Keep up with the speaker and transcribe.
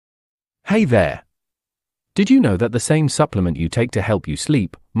Hey there! Did you know that the same supplement you take to help you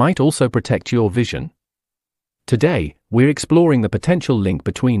sleep might also protect your vision? Today, we're exploring the potential link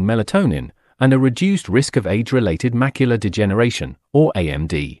between melatonin and a reduced risk of age-related macular degeneration, or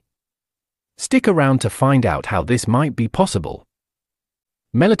AMD. Stick around to find out how this might be possible.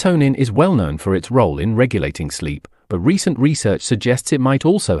 Melatonin is well known for its role in regulating sleep, but recent research suggests it might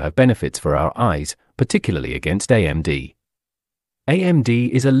also have benefits for our eyes, particularly against AMD.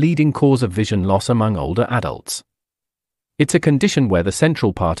 AMD is a leading cause of vision loss among older adults. It's a condition where the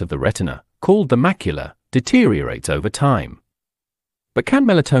central part of the retina, called the macula, deteriorates over time. But can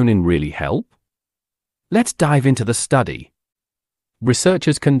melatonin really help? Let's dive into the study.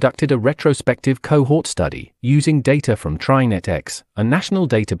 Researchers conducted a retrospective cohort study using data from TriNetX, a national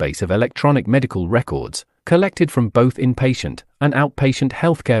database of electronic medical records collected from both inpatient and outpatient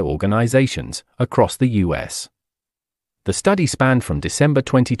healthcare organizations across the US. The study spanned from December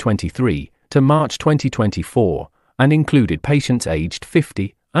 2023 to March 2024 and included patients aged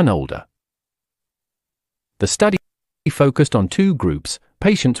 50 and older. The study focused on two groups: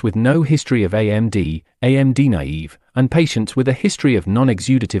 patients with no history of AMD, AMD naive, and patients with a history of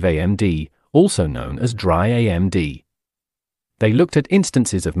non-exudative AMD, also known as dry AMD. They looked at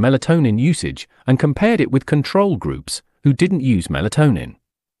instances of melatonin usage and compared it with control groups who didn't use melatonin.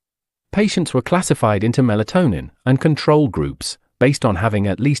 Patients were classified into melatonin and control groups based on having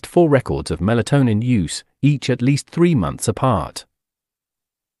at least 4 records of melatonin use, each at least 3 months apart.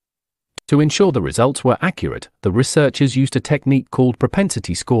 To ensure the results were accurate, the researchers used a technique called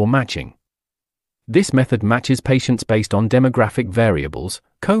propensity score matching. This method matches patients based on demographic variables,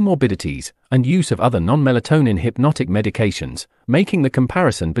 comorbidities, and use of other non-melatonin hypnotic medications, making the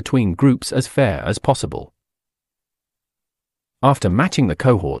comparison between groups as fair as possible. After matching the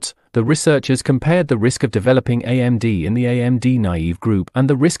cohorts, the researchers compared the risk of developing AMD in the AMD-naive group and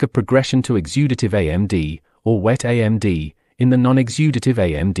the risk of progression to exudative AMD, or wet AMD, in the non-exudative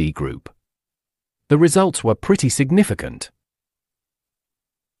AMD group. The results were pretty significant.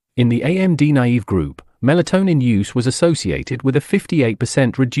 In the AMD-naive group, melatonin use was associated with a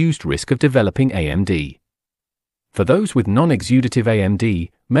 58% reduced risk of developing AMD. For those with non-exudative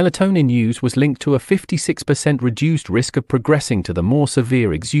AMD, melatonin use was linked to a 56% reduced risk of progressing to the more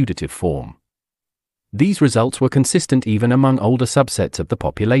severe exudative form. These results were consistent even among older subsets of the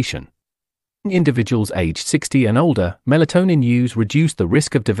population. In individuals aged 60 and older, melatonin use reduced the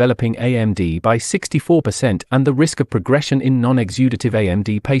risk of developing AMD by 64% and the risk of progression in non-exudative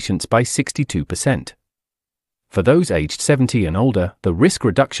AMD patients by 62%. For those aged 70 and older, the risk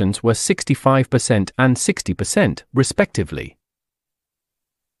reductions were 65% and 60%, respectively.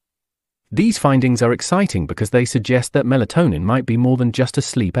 These findings are exciting because they suggest that melatonin might be more than just a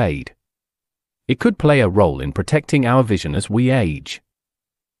sleep aid. It could play a role in protecting our vision as we age.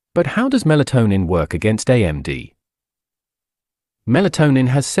 But how does melatonin work against AMD? Melatonin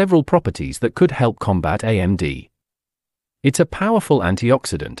has several properties that could help combat AMD. It's a powerful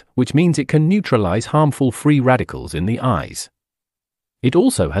antioxidant, which means it can neutralize harmful free radicals in the eyes. It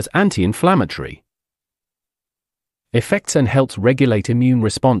also has anti-inflammatory effects and helps regulate immune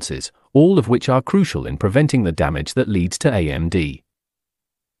responses, all of which are crucial in preventing the damage that leads to AMD.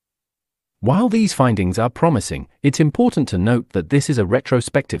 While these findings are promising, it's important to note that this is a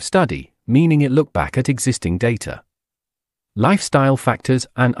retrospective study, meaning it looked back at existing data. Lifestyle factors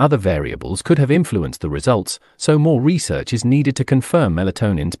and other variables could have influenced the results, so more research is needed to confirm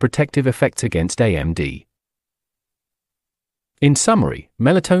melatonin's protective effects against AMD. In summary,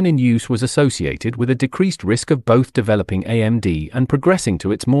 melatonin use was associated with a decreased risk of both developing AMD and progressing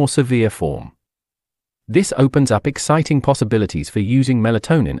to its more severe form. This opens up exciting possibilities for using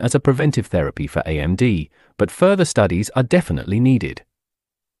melatonin as a preventive therapy for AMD, but further studies are definitely needed.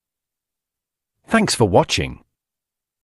 Thanks for watching.